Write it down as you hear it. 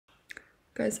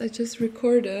Guys, I just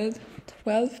recorded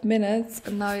 12 minutes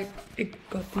and now it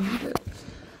got deleted.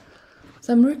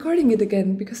 So I'm recording it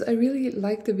again because I really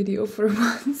like the video for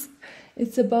once.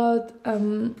 It's about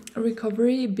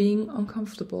recovery being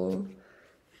uncomfortable.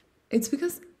 It's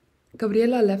because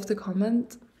Gabriela left a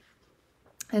comment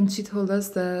and she told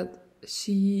us that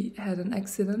she had an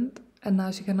accident and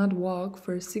now she cannot walk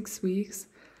for 6 weeks.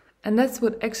 And that's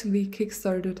what actually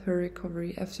kickstarted her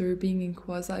recovery after being in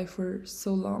quasi for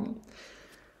so long.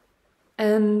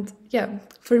 And yeah,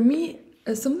 for me,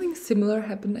 something similar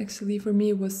happened actually. For me,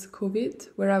 it was COVID,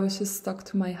 where I was just stuck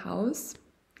to my house.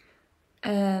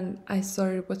 And I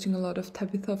started watching a lot of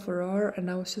Tabitha Farrar,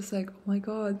 and I was just like, oh my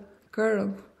god,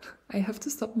 girl, I have to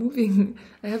stop moving.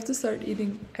 I have to start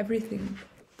eating everything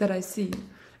that I see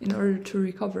in order to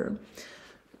recover.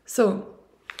 So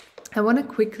I want to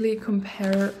quickly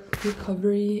compare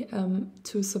recovery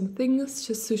to some things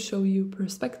just to show you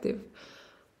perspective.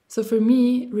 So for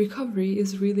me, recovery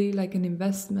is really like an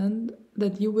investment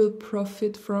that you will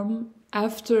profit from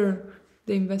after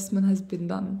the investment has been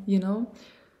done, you know?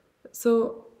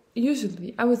 So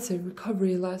usually I would say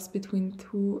recovery lasts between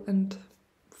 2 and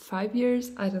 5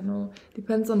 years. I don't know.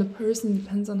 Depends on the person,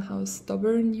 depends on how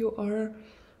stubborn you are.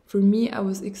 For me, I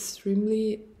was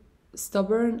extremely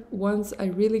stubborn once I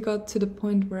really got to the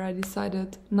point where I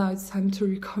decided now it's time to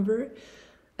recover.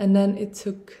 And then it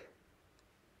took,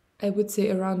 I would say,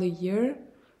 around a year.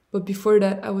 But before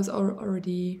that, I was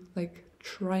already like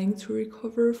trying to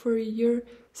recover for a year.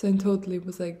 So in total, it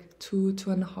was like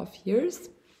 2.5 years,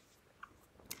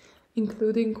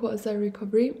 including quasi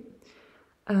recovery.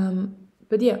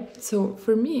 But yeah, so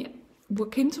for me,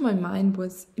 what came to my mind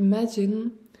was,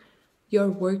 imagine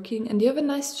you're working and you have a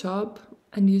nice job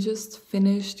and you just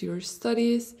finished your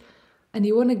studies and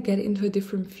you want to get into a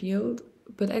different field,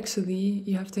 but actually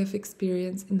you have to have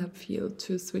experience in that field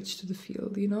to switch to the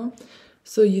field, you know?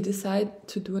 So you decide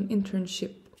to do an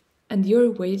internship and your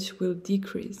wage will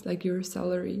decrease, like your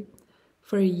salary,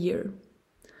 for a year.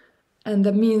 And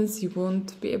that means you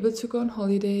won't be able to go on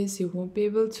holidays, you won't be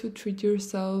able to treat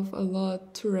yourself a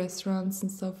lot to restaurants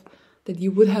and stuff that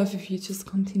you would have if you just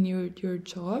continued your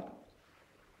job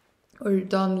or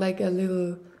done like a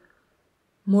little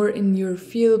more in your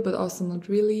field, but also not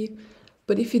really.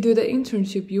 But if you do the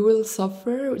internship, you will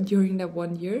suffer during that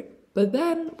 1 year. But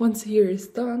then once a year is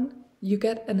done, you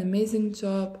get an amazing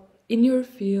job in your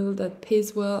field that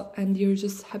pays well and you're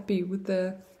just happy with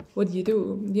what you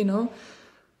do, you know?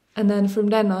 And then from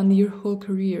then on, your whole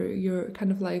career, you're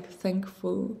kind of like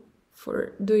thankful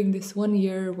for doing this 1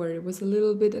 year where it was a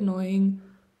little bit annoying,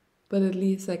 but at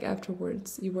least like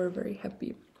afterwards, you were very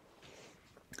happy.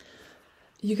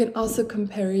 You can also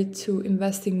compare it to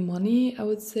investing money, I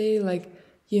would say. Like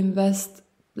you invest,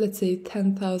 let's say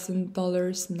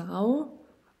 $10,000 now,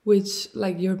 which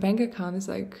like your bank account is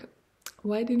like,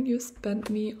 why didn't you spend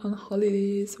me on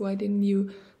holidays? Why didn't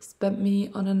you spend me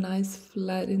on a nice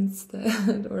flat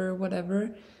instead or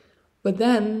whatever? But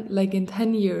then like in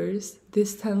 10 years,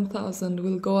 this 10,000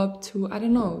 will go up to, I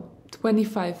don't know,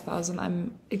 25,000.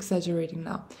 I'm exaggerating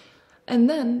now. And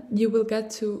then you will get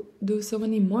to do so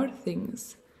many more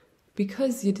things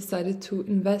because you decided to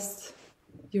invest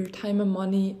your time and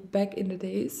money back in the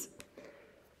days.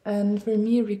 And for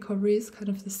me, recovery is kind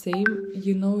of the same.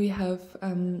 You know, we have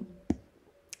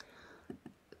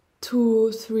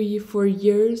 2, 3, 4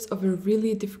 years of a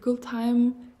really difficult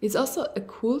time. It's also a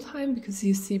cool time because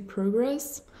you see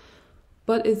progress,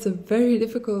 but it's a very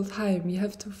difficult time. You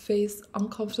have to face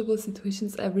uncomfortable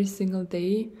situations every single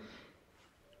day.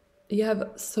 You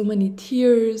have so many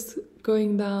tears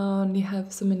going down, you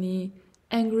have so many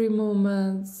angry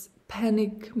moments,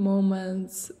 panic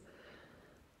moments,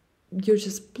 you're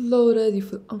just bloated, you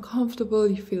feel uncomfortable,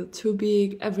 you feel too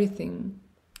big, everything.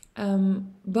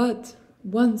 But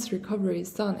once recovery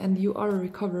is done and you are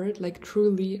recovered, like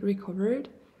truly recovered,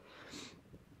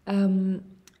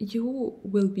 you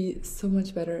will be so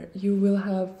much better. You will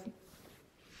have,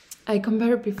 I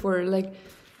compared before, like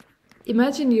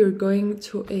imagine you're going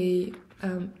to a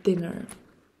dinner,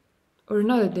 or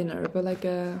not a dinner, but like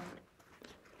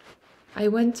I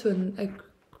went to a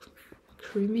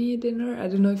creamy dinner. I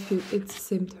don't know if it's the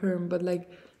same term, but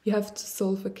like you have to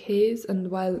solve a case,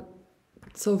 and while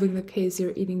solving the case,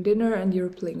 you're eating dinner and you're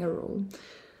playing a role.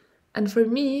 And for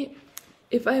me,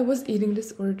 if I was eating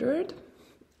disordered,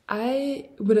 I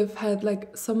would have had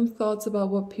like some thoughts about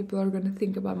what people are going to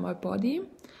think about my body.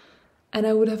 And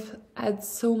I would have had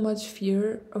so much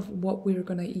fear of what we're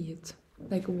gonna eat.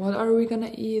 Like, what are we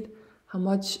gonna eat? How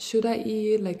much should I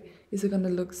eat? Like, is it gonna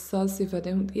look sus if I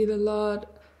don't eat a lot?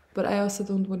 but I also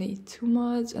don't want to eat too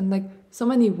much, and like so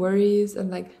many worries,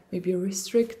 and like maybe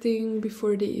restricting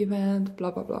before the event,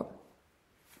 blah blah blah.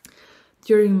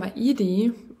 During my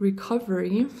ED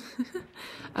recovery,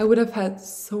 I would have had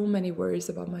so many worries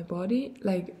about my body.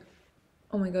 Like,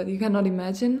 oh my god, you cannot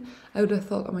imagine. I would have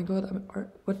thought, oh my god,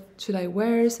 what should I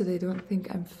wear so they don't think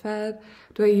I'm fat?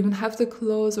 Do I even have the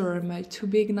clothes, or am I too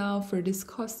big now for this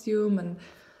costume?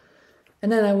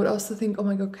 And then I would also think, oh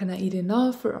my god, can I eat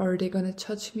enough, or are they gonna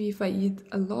judge me if I eat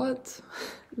a lot?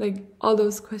 Like all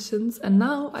those questions. And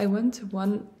now I went to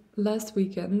one last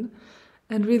weekend,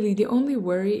 and really the only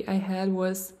worry I had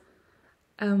was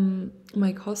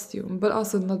my costume, but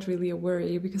also not really a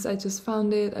worry, because I just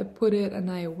found it, I put it, and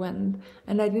I went,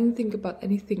 and I didn't think about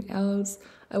anything else.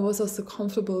 I was also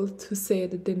comfortable to say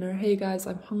at the dinner, hey guys,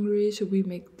 I'm hungry, should we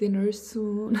make dinner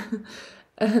soon?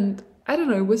 And I don't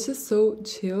know, it was just so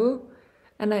chill,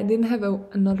 and I didn't have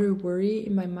another worry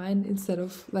in my mind, instead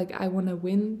of like, I want to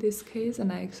win this case,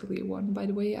 and I actually won, by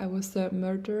the way. I was the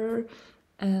murderer,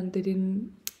 and they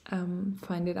didn't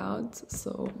find it out,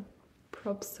 so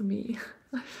props to me.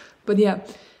 But yeah,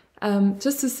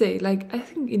 just to say, like, I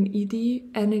think in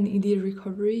ED and in ED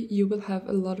recovery, you will have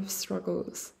a lot of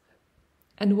struggles.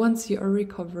 And once you are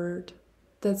recovered,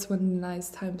 that's when the nice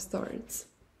time starts.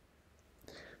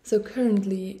 So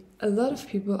currently, a lot of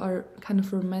people are kind of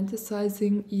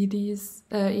romanticizing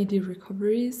ED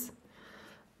recoveries.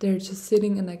 They're just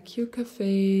sitting in a cute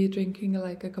cafe, drinking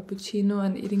like a cappuccino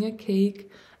and eating a cake.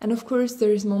 And of course,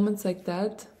 there's moments like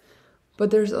that. But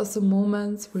there's also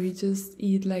moments where you just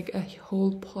eat like a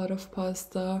whole pot of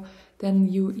pasta, then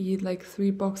you eat like 3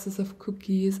 boxes of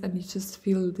cookies, and you just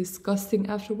feel disgusting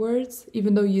afterwards.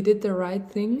 Even though you did the right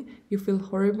thing, you feel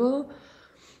horrible.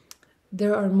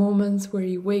 There are moments where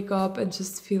you wake up and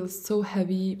just feel so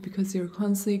heavy because you're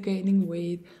constantly gaining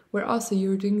weight, where also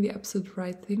you're doing the absolute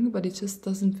right thing, but it just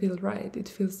doesn't feel right. It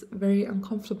feels very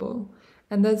uncomfortable.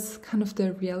 And that's kind of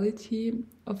the reality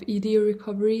of ED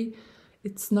recovery.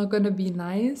 It's not going to be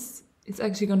nice. It's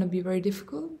actually going to be very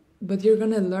difficult, but you're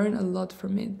going to learn a lot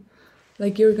from it.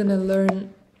 Like, you're going to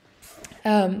learn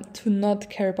to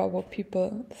not care about what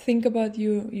people think about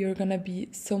you. You're going to be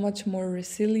so much more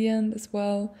resilient as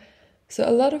well. So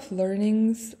a lot of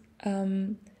learnings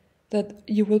that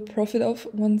you will profit of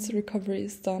once recovery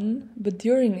is done, but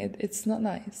during it, it's not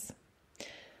nice.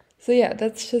 So yeah,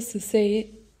 that's just to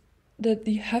say that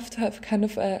you have to have kind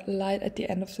of a light at the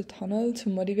end of the tunnel to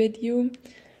motivate you.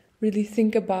 Really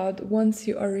think about, once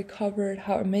you are recovered,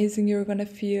 how amazing you're gonna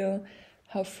feel,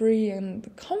 how free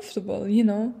and comfortable, you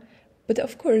know. But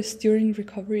of course, during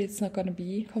recovery, it's not gonna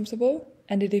be comfortable.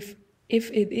 And if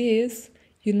it is,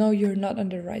 you know you're not on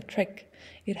the right track.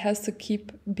 It has to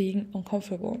keep being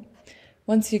uncomfortable.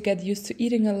 Once you get used to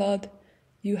eating a lot,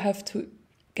 you have to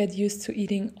get used to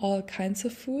eating all kinds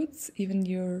of foods, even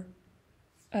your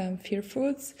fear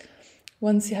foods.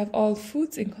 Once you have all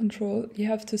foods in control, you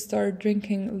have to start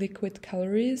drinking liquid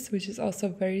calories, which is also a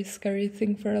very scary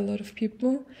thing for a lot of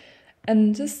people.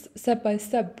 And just step by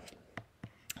step.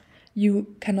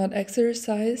 You cannot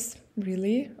exercise,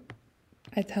 really.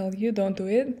 I tell you, don't do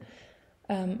it.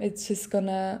 It's just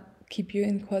gonna keep you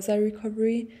in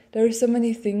quasi-recovery. There are so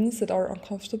many things that are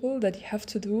uncomfortable that you have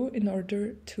to do in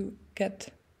order to get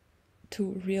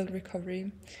to real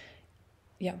recovery.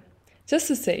 Yeah. Just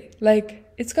to say, like,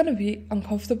 it's gonna be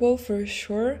uncomfortable for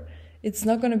sure. It's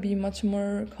not gonna be much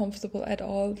more comfortable at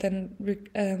all than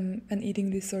an eating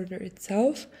disorder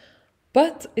itself,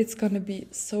 but it's gonna be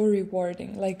so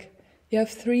rewarding. Like, you have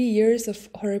 3 years of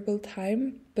horrible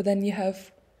time, but then you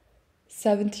have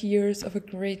 70 years of a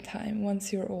great time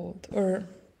once you're old, or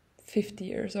 50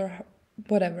 years, or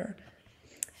whatever.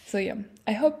 So yeah,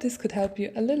 I hope this could help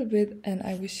you a little bit, and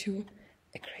I wish you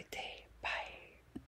a great day.